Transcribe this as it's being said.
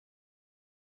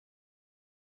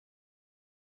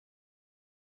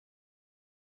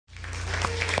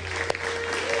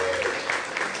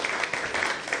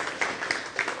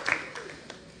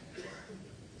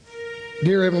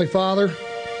Dear Heavenly Father,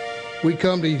 we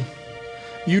come to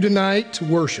you tonight to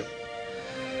worship.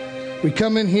 We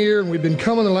come in here, and we've been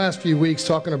coming the last few weeks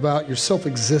talking about your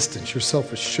self-existence, your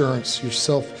self-assurance, your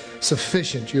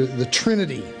self-sufficient, the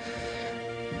Trinity,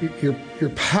 your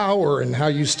power, and how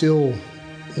you still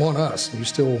want us, and you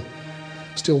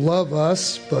still love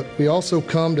us, but we also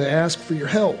come to ask for your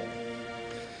help.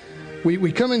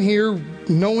 We come in here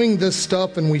knowing this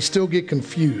stuff, and we still get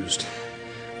confused.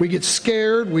 We get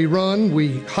scared, we run,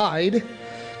 we hide,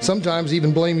 sometimes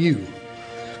even blame you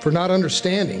for not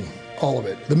understanding all of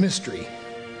it, the mystery.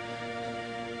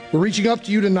 We're reaching up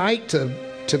to you tonight to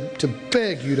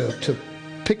beg you to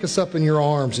pick us up in your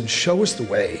arms and show us the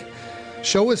way.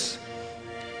 Show us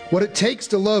what it takes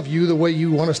to love you the way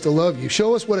you want us to love you.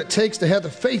 Show us what it takes to have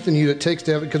the faith in you that it takes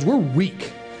to have it, because we're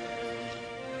weak.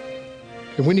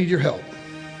 And we need your help.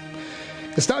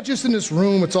 It's not just in this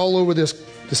room, it's all over this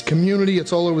community,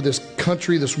 it's all over this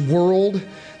country, this world.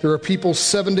 There are people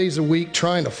 7 days a week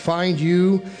trying to find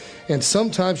you, and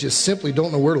sometimes you simply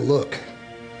don't know where to look.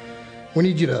 We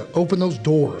need you to open those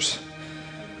doors.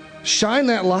 Shine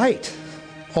that light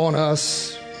on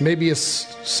us. Maybe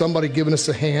it's somebody giving us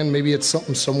a hand. Maybe it's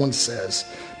something someone says.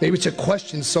 Maybe it's a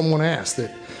question someone asks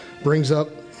that brings up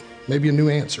maybe a new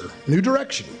answer, new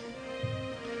direction.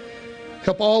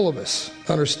 Help all of us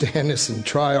understand this and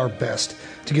try our best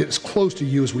to get as close to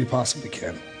you as we possibly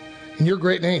can. In your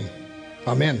great name,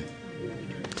 amen.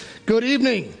 Good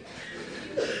evening.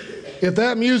 If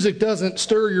that music doesn't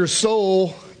stir your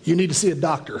soul, you need to see a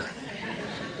doctor.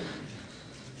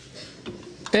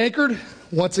 Anchored,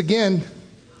 once again,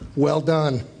 well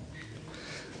done.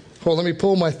 Well, let me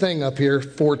pull my thing up here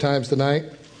 4 times tonight.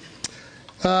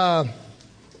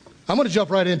 I'm going to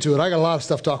jump right into it. I got a lot of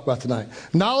stuff to talk about tonight.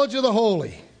 Knowledge of the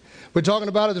Holy. We're talking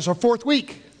about it. This is our 4th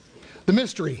week. The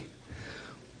mystery.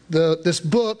 This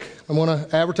book, I'm going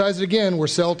to advertise it again. We're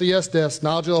Sell to Yes Desk,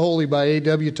 Knowledge of the Holy by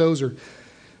A.W. Tozer.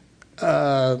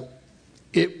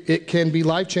 It can be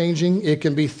life-changing. It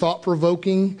can be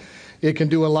thought-provoking. It can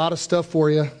do a lot of stuff for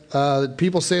you.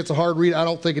 People say it's a hard read. I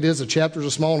don't think it is. The chapters are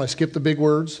small, and I skip the big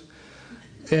words.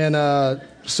 And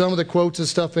some of the quotes and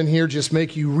stuff in here just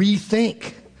make you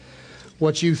rethink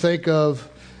what you think of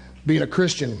being a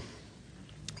Christian.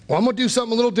 Well, I'm going to do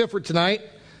something a little different tonight.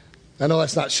 I know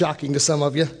that's not shocking to some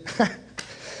of you.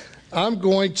 I'm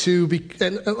going to be,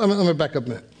 and let me back up a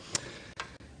minute.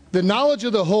 The Knowledge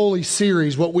of the Holy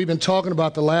series, what we've been talking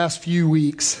about the last few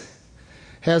weeks,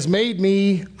 has made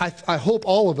me, I hope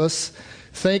all of us,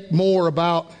 think more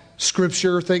about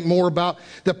Scripture, think more about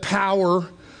the power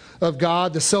of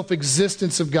God, the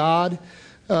self-existence of God.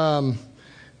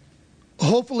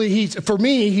 Hopefully, he's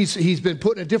been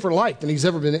put in a different light than he's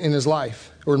ever been in his life,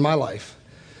 or in my life.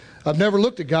 I've never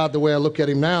looked at God the way I look at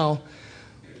him now,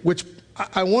 which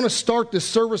I want to start this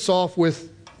service off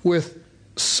with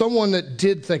someone that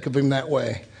did think of him that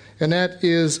way. And that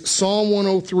is Psalm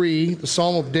 103, the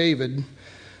Psalm of David.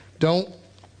 Don't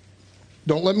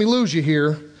let me lose you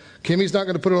here. Kimmy's not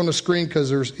going to put it on the screen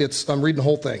because I'm reading the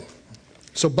whole thing.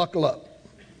 So buckle up.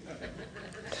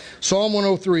 Psalm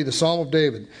 103, the Psalm of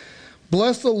David.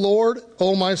 Bless the Lord,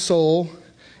 O my soul,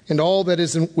 and all that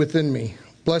is within me.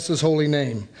 Bless his holy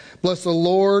name. Bless the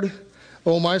Lord,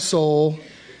 O my soul,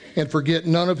 and forget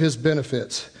none of his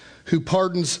benefits, who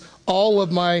pardons all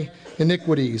of my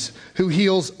iniquities, who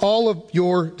heals all of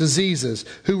your diseases,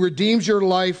 who redeems your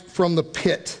life from the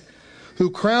pit, who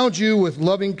crowns you with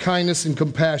loving kindness and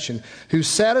compassion, who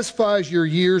satisfies your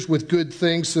years with good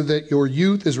things so that your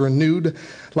youth is renewed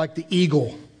like the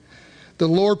eagle. The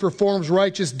Lord performs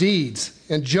righteous deeds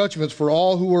and judgments for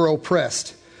all who are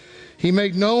oppressed. He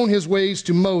made known his ways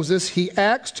to Moses. He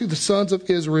acts to the sons of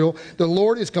Israel. The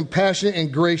Lord is compassionate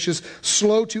and gracious,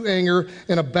 slow to anger,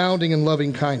 and abounding in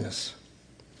loving kindness.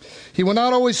 He will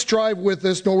not always strive with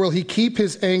us, nor will he keep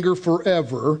his anger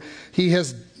forever. He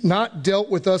has not dealt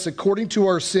with us according to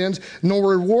our sins, nor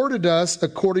rewarded us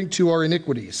according to our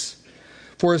iniquities.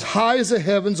 For as high as the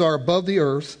heavens are above the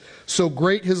earth, so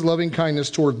great his loving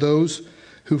kindness toward those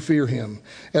who fear him.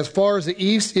 As far as the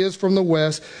east is from the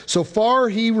west, so far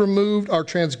he removed our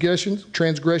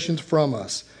transgressions from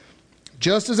us.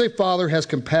 Just as a father has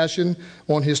compassion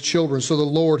on his children, so the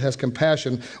Lord has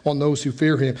compassion on those who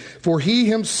fear him. For he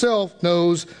himself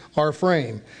knows our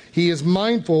frame. He is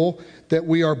mindful that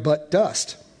we are but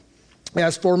dust.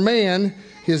 As for man,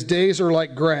 his days are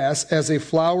like grass, as a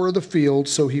flower of the field,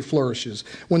 so he flourishes.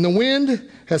 When the wind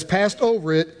has passed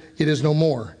over it, it is no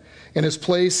more, and its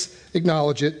place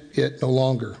acknowledge it no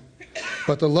longer.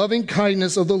 But the loving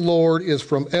kindness of the Lord is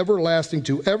from everlasting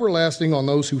to everlasting on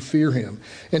those who fear him,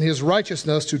 and his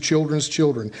righteousness to children's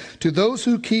children, to those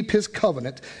who keep his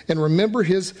covenant and remember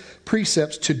his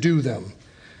precepts to do them.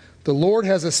 The Lord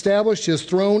has established his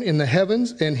throne in the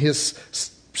heavens, and his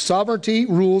sovereignty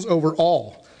rules over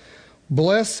all.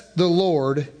 Bless the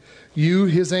Lord, you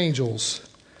his angels,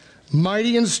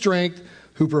 mighty in strength,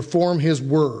 who perform his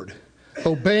word,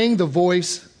 obeying the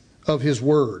voice of his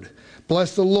word.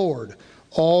 Bless the Lord,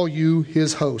 all you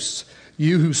his hosts,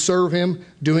 you who serve him,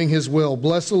 doing his will.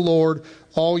 Bless the Lord,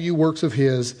 all you works of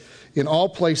his, in all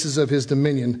places of his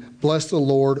dominion. Bless the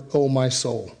Lord, O my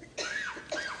soul.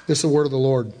 This is the word of the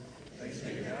Lord.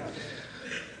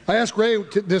 I asked Ray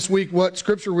this week what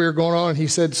scripture we were going on, and he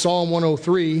said Psalm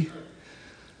 103,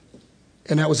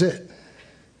 and that was it.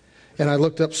 And I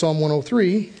looked up Psalm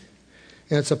 103,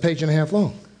 and it's a page and a half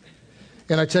long.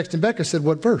 And I texted him back, I said,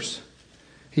 what verse?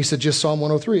 He said, just Psalm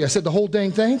 103. I said, the whole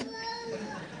dang thing?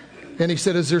 And he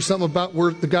said, is there something about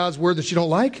the God's word that you don't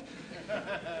like?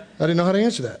 I didn't know how to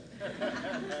answer that.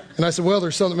 And I said, well,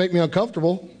 there's something that make me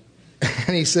uncomfortable.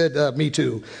 And he said, me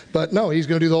too. But no, he's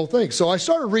going to do the whole thing. So I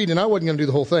started reading, and I wasn't going to do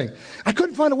the whole thing. I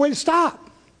couldn't find a way to stop.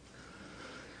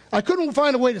 I couldn't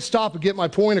find a way to stop and get my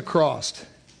point across.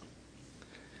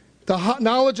 The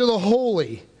knowledge of the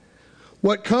holy.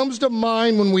 What comes to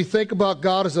mind when we think about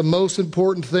God is the most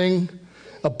important thing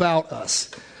about us.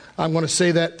 I'm going to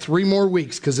say that 3 more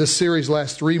weeks because this series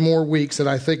lasts 3 more weeks, and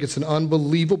I think it's an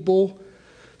unbelievable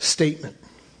statement.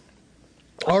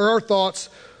 Are our thoughts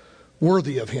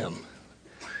worthy of him?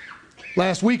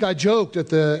 Last week I joked at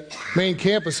the main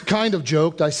campus, kind of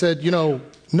joked. I said,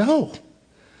 no.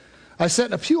 I sat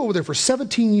in a pew over there for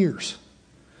 17 years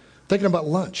thinking about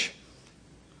lunch.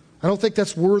 I don't think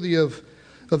that's worthy of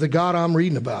the God I'm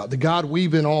reading about, the God we've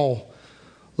been all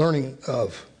learning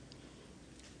of.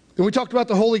 And we talked about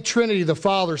the Holy Trinity, the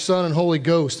Father, Son, and Holy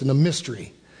Ghost, and the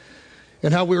mystery.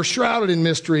 And how we're shrouded in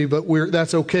mystery, but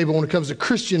that's okay. But when it comes to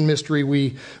Christian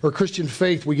mystery, or Christian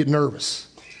faith, we get nervous.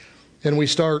 And we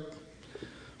start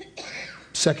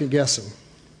second guessing.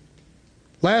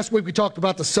 Last week we talked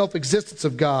about the self-existence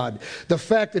of God. The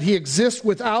fact that he exists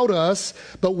without us,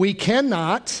 but we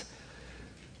cannot,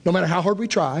 no matter how hard we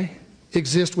try,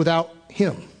 exist without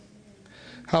him.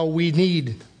 How we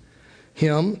need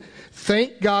him.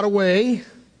 Thank God away,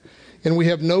 and we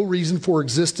have no reason for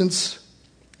existence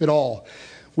at all.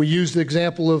 We used the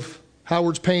example of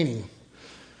Howard's painting.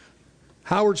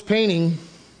 Howard's painting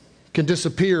can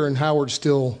disappear, and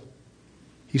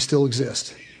he still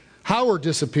exists. Howard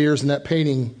disappears, and that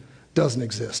painting doesn't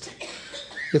exist.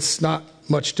 It's not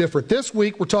much different. This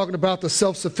week, we're talking about the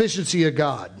self-sufficiency of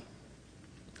God.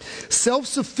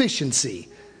 Self-sufficiency.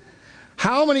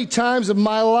 How many times in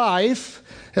my life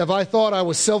have I thought I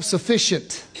was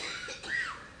self-sufficient?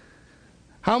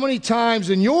 How many times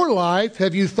in your life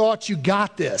have you thought you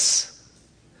got this?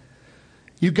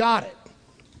 You got it.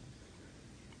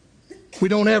 We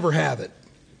don't ever have it.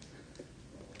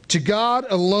 To God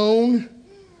alone,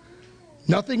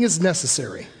 nothing is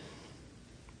necessary.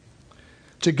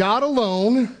 To God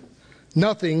alone,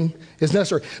 nothing is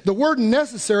necessary. The word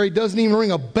necessary doesn't even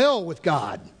ring a bell with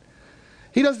God.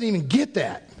 He doesn't even get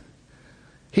that.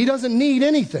 He doesn't need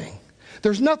anything.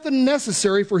 There's nothing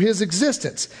necessary for his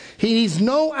existence. He needs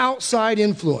no outside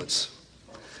influence.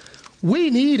 We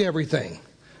need everything.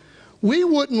 We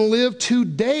wouldn't live 2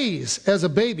 days as a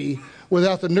baby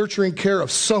without the nurturing care of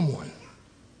someone.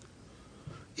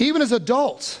 Even as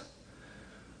adults,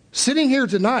 sitting here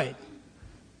tonight,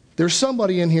 there's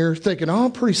somebody in here thinking, oh,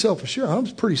 I'm pretty self-assured.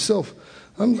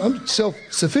 I'm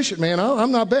self-sufficient, man.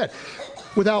 I'm not bad.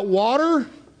 Without water,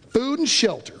 food, and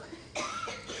shelter.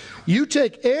 You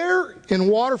take air and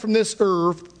water from this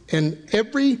earth, and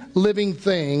every living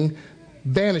thing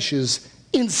vanishes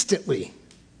instantly.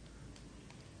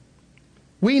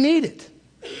 We need it.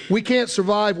 We can't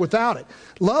survive without it.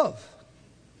 Love.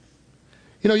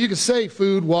 You can say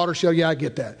food, water, shelter. Yeah, I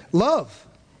get that. Love.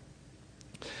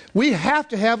 We have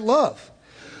to have love.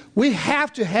 We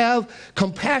have to have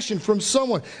compassion from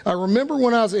someone. I remember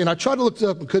when and I tried to look it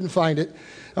up and couldn't find it.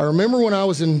 I remember when I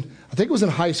think it was in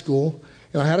high school,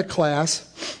 and I had a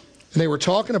class, and they were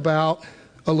talking about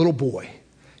a little boy.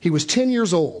 He was 10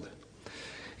 years old,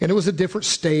 and it was a different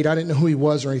state. I didn't know who he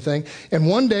was or anything. And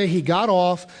one day he got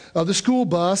off of the school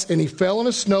bus, and he fell in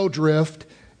a snowdrift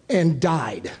and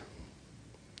died.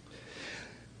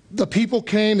 The people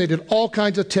came, they did all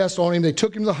kinds of tests on him. They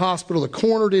took him to the hospital. The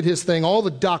coroner did his thing. All the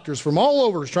doctors from all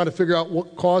over was trying to figure out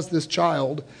what caused this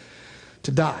child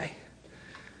to die.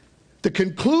 The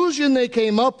conclusion they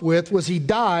came up with was he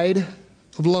died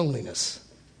of loneliness.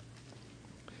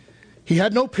 He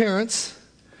had no parents,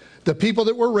 The people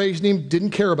that were raising him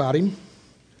didn't care about him.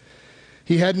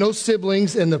 He had no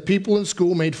siblings, and the people in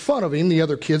school made fun of him, the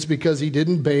other kids, because he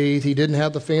didn't bathe, he didn't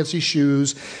have the fancy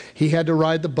shoes, he had to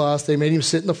ride the bus, they made him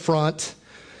sit in the front.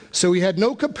 So he had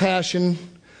no compassion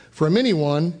from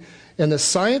anyone, and the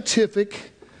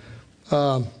scientific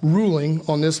ruling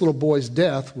on this little boy's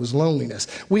death was loneliness.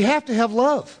 We have to have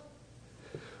love.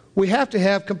 We have to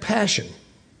have compassion.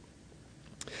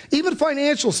 Even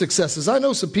financial successes. I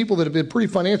know some people that have been pretty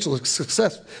financially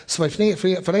successful.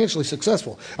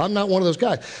 I'm not one of those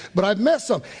guys. But I've met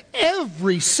some.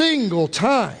 Every single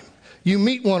time you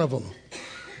meet one of them,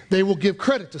 they will give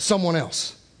credit to someone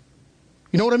else.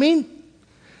 You know what I mean?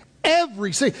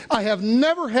 I have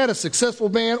never had a successful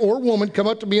man or woman come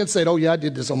up to me and say, oh yeah, I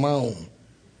did this on my own.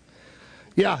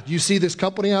 Yeah, do you see this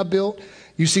company I built?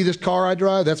 You see this car I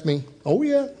drive? That's me. Oh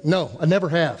yeah. No, I never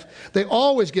have. They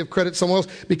always give credit to someone else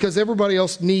because everybody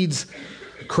else needs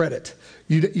credit.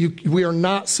 We are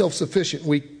not self-sufficient.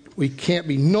 We can't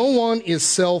be. No one is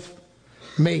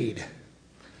self-made.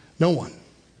 No one.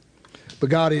 But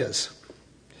God is.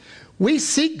 We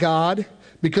seek God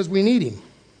because we need him.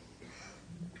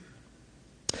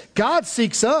 God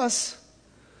seeks us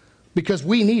because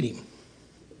we need him.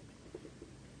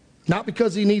 Not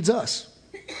because he needs us.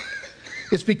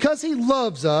 It's because he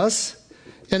loves us,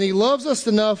 and he loves us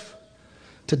enough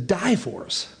to die for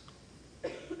us.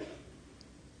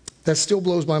 That still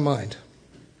blows my mind.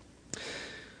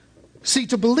 See,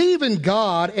 to believe in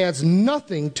God adds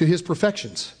nothing to his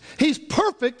perfections. He's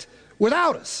perfect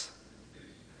without us.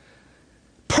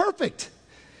 Perfect.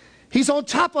 He's on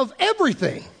top of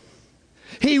everything.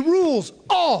 He rules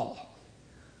all,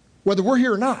 whether we're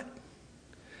here or not.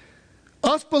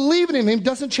 Us believing in him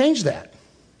doesn't change that.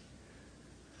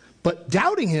 But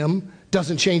doubting him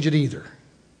doesn't change it either.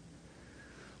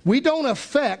 We don't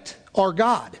affect our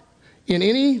God in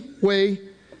any way,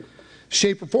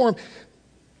 shape, or form.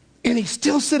 And he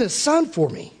still sent his son for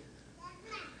me.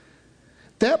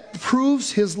 That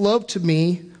proves his love to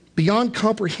me beyond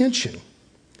comprehension.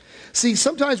 See,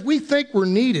 sometimes we think we're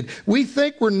needed. We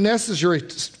think we're necessary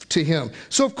to him.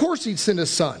 So of course he'd send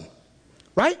his son.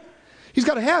 Right? He's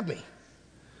got to have me.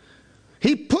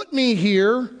 He put me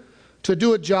here to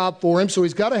do a job for him, so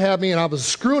he's got to have me, and I was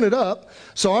screwing it up,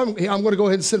 so I'm going to go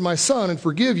ahead and send my son and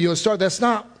forgive you and start. That's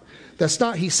not,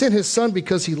 he sent his son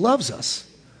because he loves us.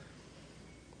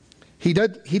 He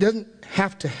doesn't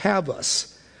have to have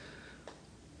us.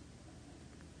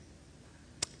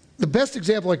 The best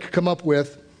example I could come up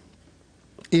with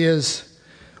is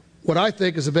what I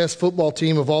think is the best football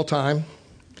team of all time.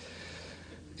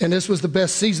 And this was the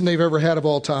best season they've ever had of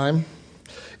all time.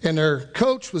 And their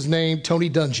coach was named Tony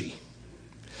Dungy.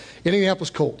 Indianapolis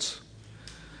Colts.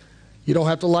 You don't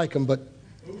have to like them, but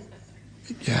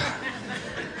yeah.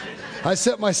 I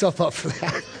set myself up for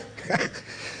that.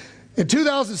 In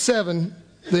 2007,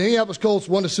 the Indianapolis Colts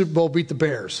won the Super Bowl, beat the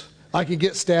Bears. I can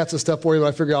get stats and stuff for you, but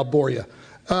I figure I'll bore you.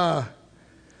 The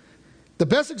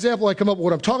best example I come up with,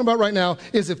 what I'm talking about right now,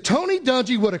 is if Tony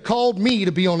Dungy would have called me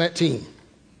to be on that team.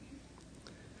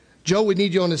 Joe, we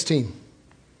need you on this team.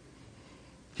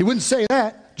 He wouldn't say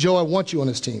that. Joe, I want you on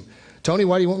this team. Tony,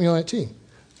 why do you want me on that team?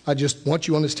 I just want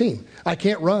you on this team. I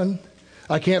can't run.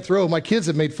 I can't throw. My kids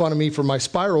have made fun of me for my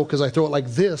spiral because I throw it like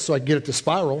this so I can get it to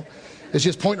spiral. It's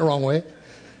just pointing the wrong way.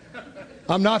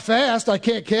 I'm not fast. I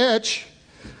can't catch.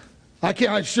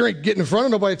 I sure ain't getting in front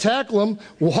of nobody to tackle them.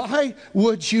 Why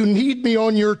would you need me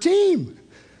on your team?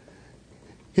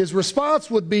 His response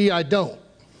would be, I don't.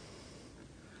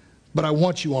 But I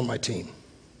want you on my team.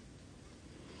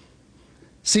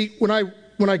 See, when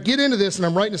I get into this and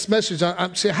I'm writing this message,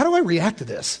 I'm saying, how do I react to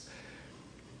this?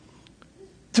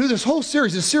 Through this whole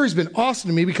series, this series has been awesome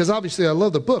to me because obviously I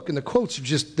love the book and the quotes are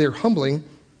just, they're humbling.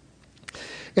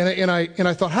 And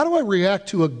I thought, how do I react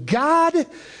to a God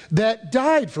that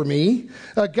died for me,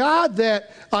 a God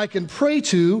that I can pray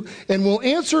to and will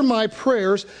answer my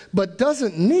prayers but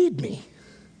doesn't need me?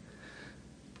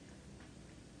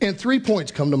 And 3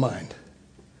 points come to mind.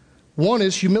 One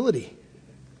is humility.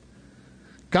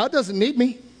 God doesn't need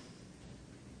me.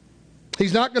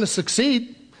 He's not going to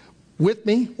succeed with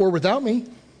me or without me.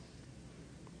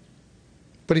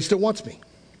 But he still wants me.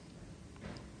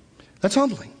 That's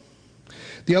humbling.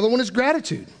 The other one is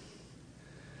gratitude.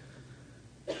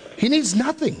 He needs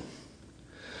nothing.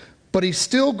 But he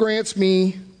still grants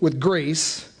me with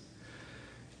grace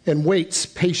and waits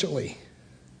patiently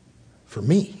for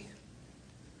me.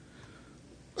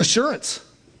 Assurance.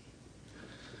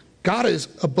 God is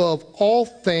above all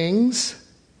things,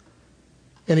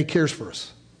 and he cares for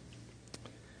us.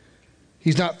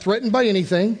 He's not threatened by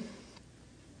anything,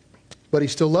 but he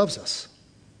still loves us.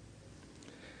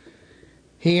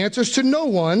 He answers to no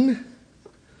one,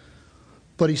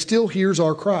 but he still hears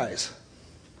our cries.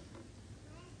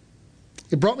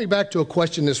 It brought me back to a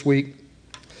question this week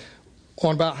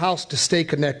on about how to stay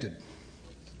connected.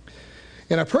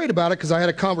 And I prayed about it because I had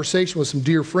a conversation with some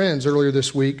dear friends earlier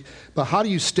this week about how do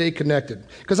you stay connected?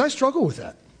 Because I struggle with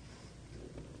that.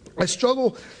 I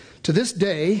struggle to this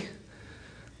day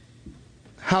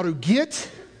how to get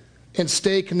and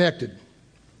stay connected.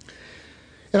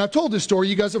 And I've told this story.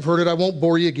 You guys have heard it. I won't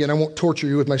bore you again. I won't torture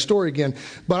you with my story again.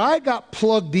 But I got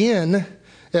plugged in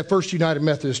at First United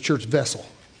Methodist Church Vessel.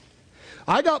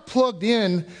 I got plugged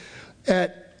in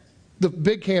at the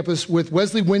big campus with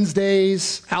Wesley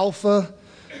Wednesdays, Alpha,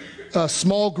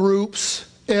 small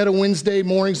groups, Etta Wednesday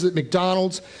mornings at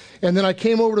McDonald's. And then I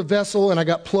came over to Vessel and I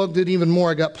got plugged in even more.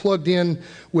 I got plugged in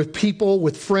with people,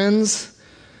 with friends.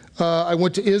 I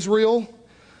went to Israel.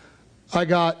 I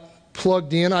got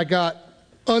plugged in. I got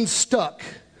unstuck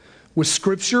with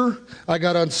Scripture. I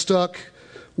got unstuck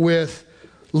with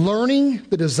learning,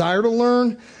 the desire to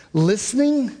learn,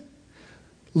 listening,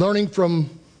 learning from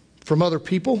other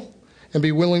people and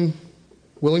be willing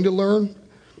to learn.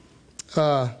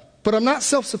 But I'm not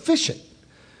self-sufficient.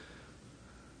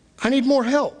 I need more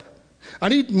help. I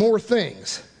need more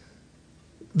things.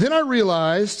 Then I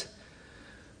realized,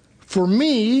 for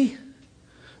me,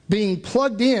 being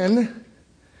plugged in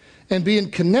and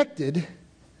being connected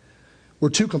were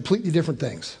two completely different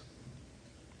things.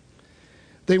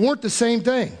 They weren't the same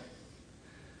thing.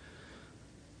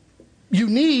 You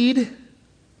need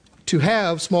to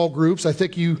have small groups. I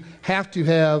think you have to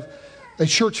have a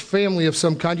church family of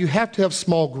some kind. You have to have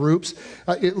small groups.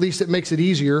 At least it makes it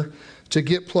easier to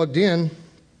get plugged in.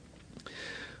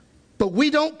 But we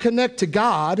don't connect to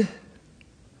God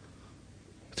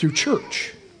through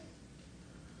church.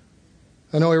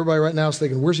 I know everybody right now is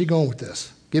thinking, where's he going with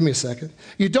this? Give me a second.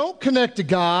 You don't connect to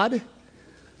God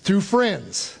through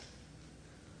friends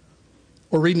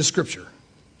or reading the Scripture.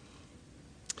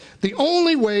 The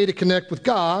only way to connect with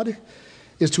God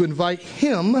is to invite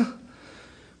Him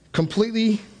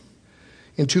completely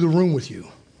into the room with you.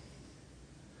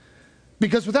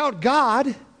 Because without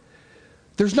God,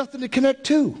 there's nothing to connect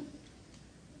to.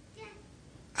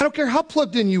 I don't care how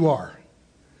plugged in you are.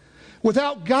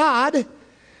 Without God,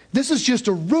 this is just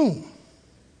a room.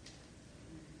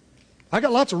 I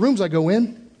got lots of rooms I go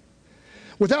in.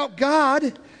 Without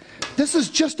God, this is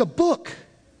just a book.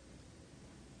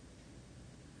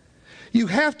 You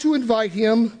have to invite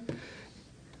Him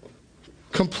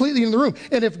completely in the room.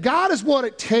 And if God is what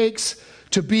it takes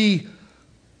to be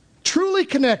truly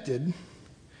connected,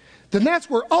 then that's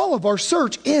where all of our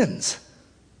search ends.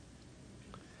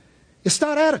 It's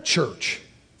not at a church.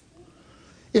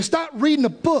 It's not reading a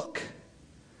book.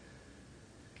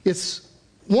 It's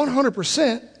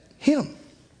 100% Him.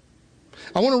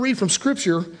 I want to read from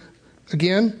Scripture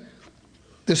again.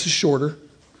 This is shorter.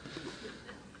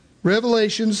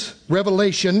 Revelation,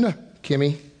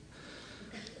 Kimmy,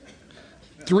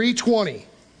 3:20.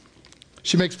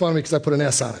 She makes fun of me because I put an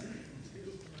S on it.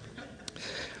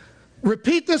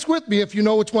 Repeat this with me if you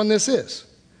know which one this is.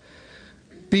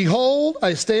 Behold,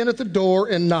 I stand at the door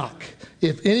and knock.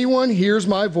 If anyone hears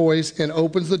my voice and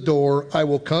opens the door, I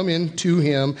will come in to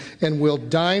him and will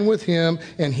dine with him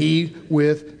and he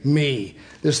with me.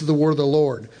 This is the word of the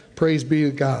Lord. Praise be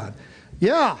to God.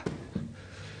 Yeah.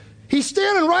 He's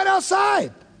standing right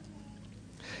outside.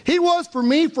 He was for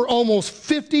me for almost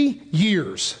 50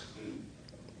 years.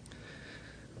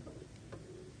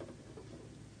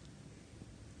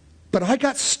 But I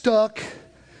got stuck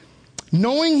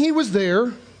knowing He was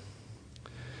there,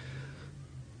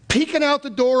 peeking out the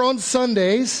door on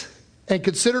Sundays, and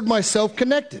considered myself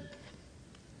connected.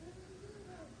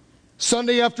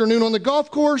 Sunday afternoon on the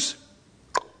golf course,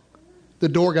 the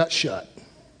door got shut.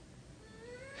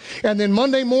 And then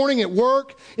Monday morning at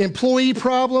work, employee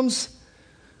problems,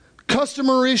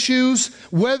 customer issues,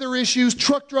 weather issues,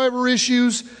 truck driver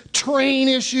issues, train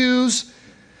issues.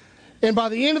 And by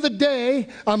the end of the day,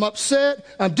 I'm upset,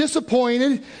 I'm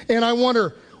disappointed, and I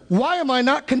wonder, why am I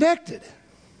not connected?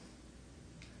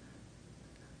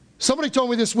 Somebody told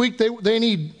me this week they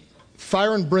need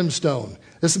fire and brimstone.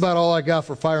 This is about all I got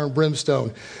for fire and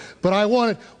brimstone. But I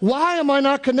wanted, why am I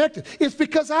not connected? It's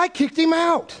because I kicked him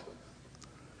out.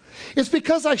 It's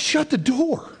because I shut the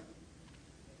door.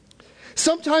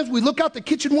 Sometimes we look out the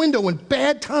kitchen window in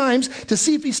bad times to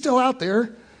see if he's still out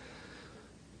there,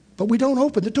 but we don't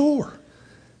open the door.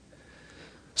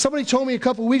 Somebody told me a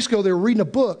couple of weeks ago they were reading a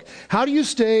book. How do you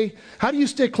stay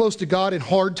close to God in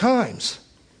hard times?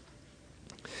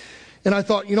 And I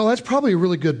thought, that's probably a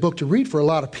really good book to read for a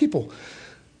lot of people.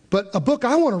 But a book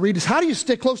I want to read is how do you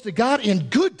stay close to God in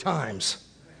good times?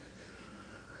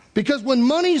 Because when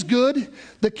money's good,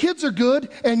 the kids are good,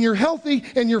 and you're healthy,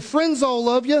 and your friends all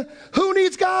love you, who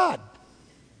needs God?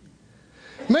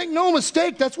 Make no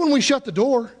mistake, that's when we shut the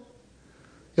door.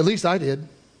 At least I did.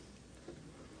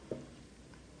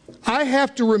 I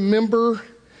have to remember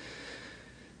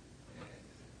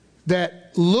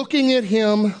that looking at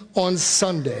him on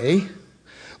Sunday,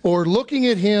 or looking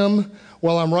at him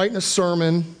while I'm writing a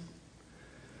sermon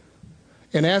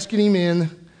and asking him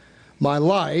in my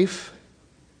life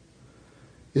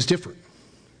is different.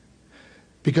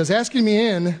 Because asking me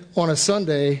in on a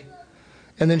Sunday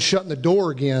and then shutting the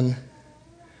door again,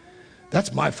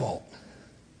 that's my fault.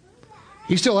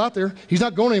 He's still out there. He's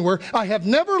not going anywhere. I have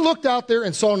never looked out there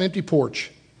and saw an empty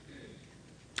porch.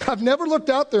 I've never looked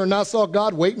out there and not saw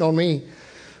God waiting on me.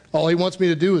 All he wants me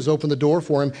to do is open the door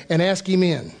for him and ask him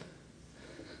in.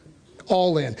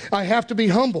 All in. I have to be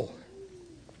humble.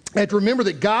 I have to remember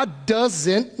that God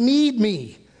doesn't need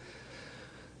me.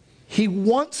 He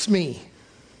wants me.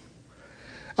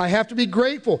 I have to be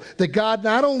grateful that God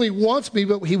not only wants me,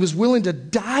 but he was willing to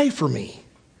die for me.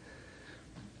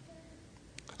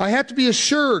 I have to be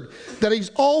assured that he's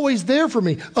always there for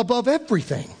me above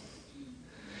everything.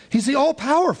 He's the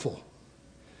all-powerful.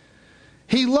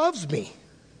 He loves me.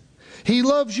 He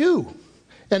loves you.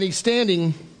 And he's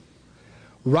standing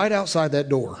right outside that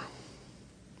door.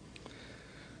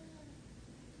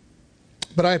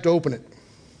 But I have to open it.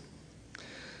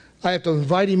 I have to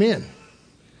invite him in.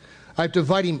 I have to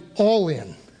invite him all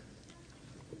in.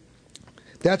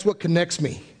 That's what connects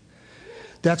me.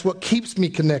 That's what keeps me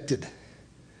connected.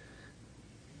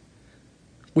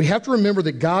 We have to remember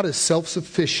that God is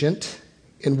self-sufficient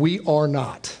and we are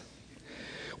not.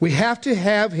 We have to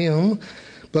have him,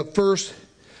 but first,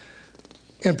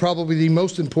 and probably the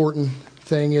most important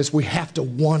thing is we have to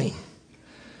want him.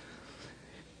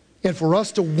 And for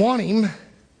us to want him,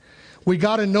 we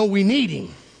got to know we need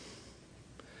him.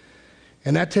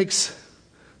 And that takes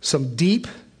some deep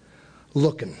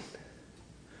looking.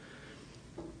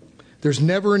 There's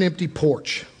never an empty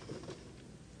porch.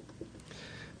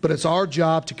 But it's our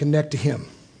job to connect to him.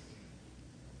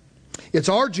 It's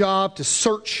our job to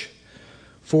search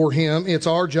for him. It's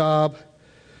our job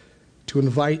to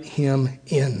invite him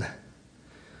in.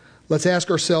 Let's ask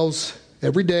ourselves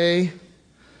every day,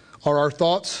 are our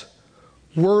thoughts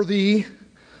worthy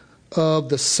of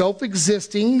the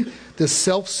self-existing, the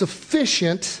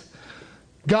self-sufficient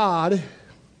God?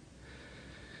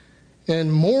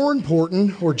 And more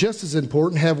important, or just as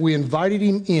important, have we invited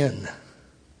him in?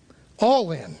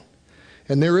 All in.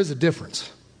 And there is a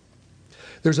difference.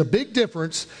 There's a big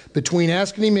difference between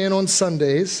asking him in on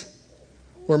Sundays,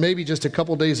 or maybe just a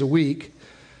couple days a week,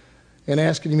 and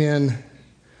asking him in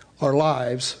our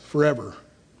lives forever.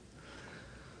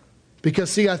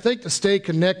 Because, see, I think to stay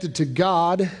connected to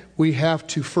God, we have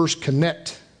to first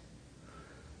connect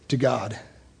to God.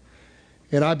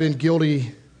 And I've been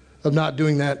guilty of not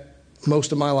doing that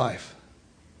most of my life.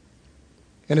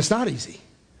 And it's not easy.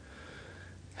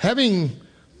 Having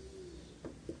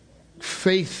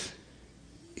faith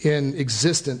in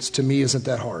existence to me isn't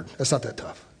that hard. That's not that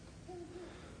tough.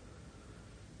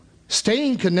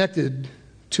 Staying connected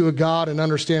to a God and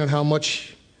understanding how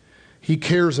much he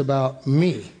cares about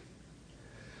me,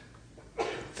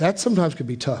 that sometimes can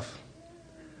be tough.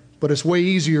 But it's way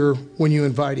easier when you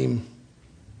invite him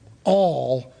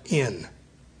all in.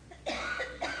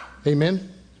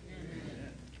 Amen?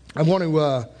 I want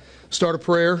to start a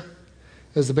prayer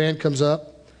as the band comes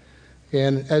up.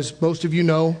 And as most of you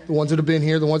know, the ones that have been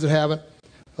here, the ones that haven't,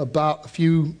 about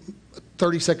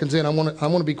 30 seconds in, I want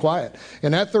to be quiet.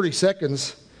 And that 30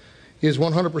 seconds is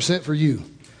 100% for you.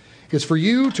 It's for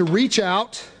you to reach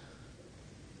out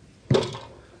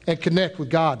and connect with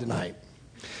God tonight.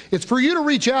 It's for you to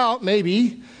reach out,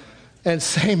 maybe, and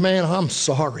say, man, I'm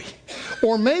sorry.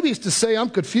 Or maybe it's to say, I'm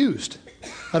confused.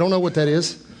 I don't know what that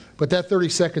is, but that 30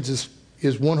 seconds is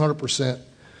 100%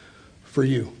 for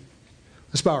you.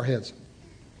 Let's bow our heads.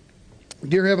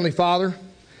 Dear Heavenly Father,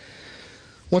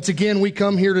 once again we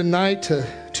come here tonight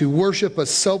to worship a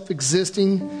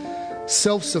self-existing,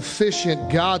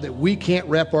 self-sufficient God that we can't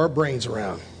wrap our brains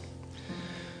around.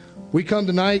 We come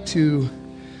tonight to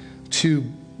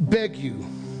beg you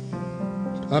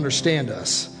to understand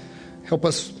us. Help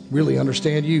us really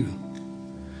understand you.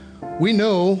 We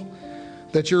know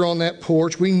that you're on that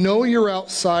porch. We know you're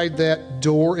outside that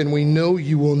door, and we know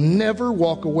you will never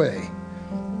walk away.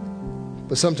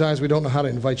 But sometimes we don't know how to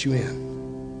invite you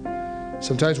in.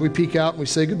 Sometimes we peek out and we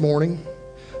say good morning.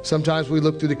 Sometimes we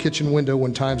look through the kitchen window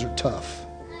when times are tough.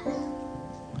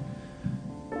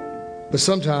 But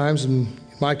sometimes, in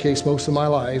my case, most of my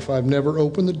life, I've never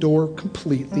opened the door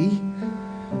completely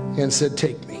and said,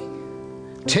 take me.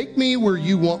 Take me where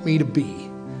you want me to be.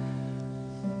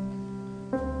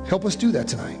 Help us do that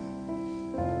tonight.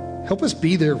 Help us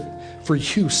be there for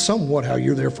you somewhat how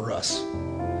you're there for us.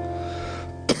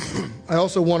 I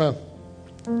also want to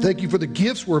thank you for the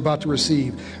gifts we're about to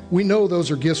receive. We know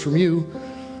those are gifts from you.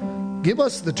 Give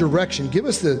us the direction. Give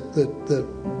us the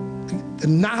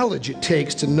knowledge it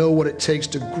takes to know what it takes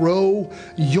to grow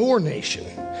your nation,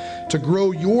 to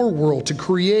grow your world, to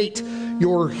create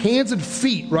your hands and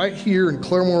feet right here in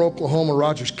Claremore, Oklahoma,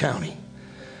 Rogers County,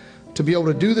 to be able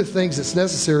to do the things that's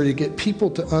necessary to get people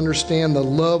to understand the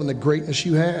love and the greatness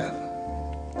you have.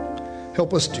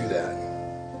 Help us do that.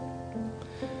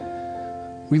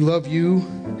 We love you.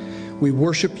 We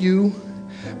worship you.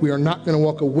 We are not going to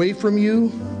walk away from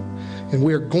you. And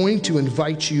we are going to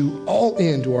invite you all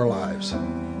into our lives.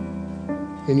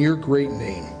 In your great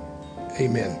name,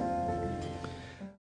 amen.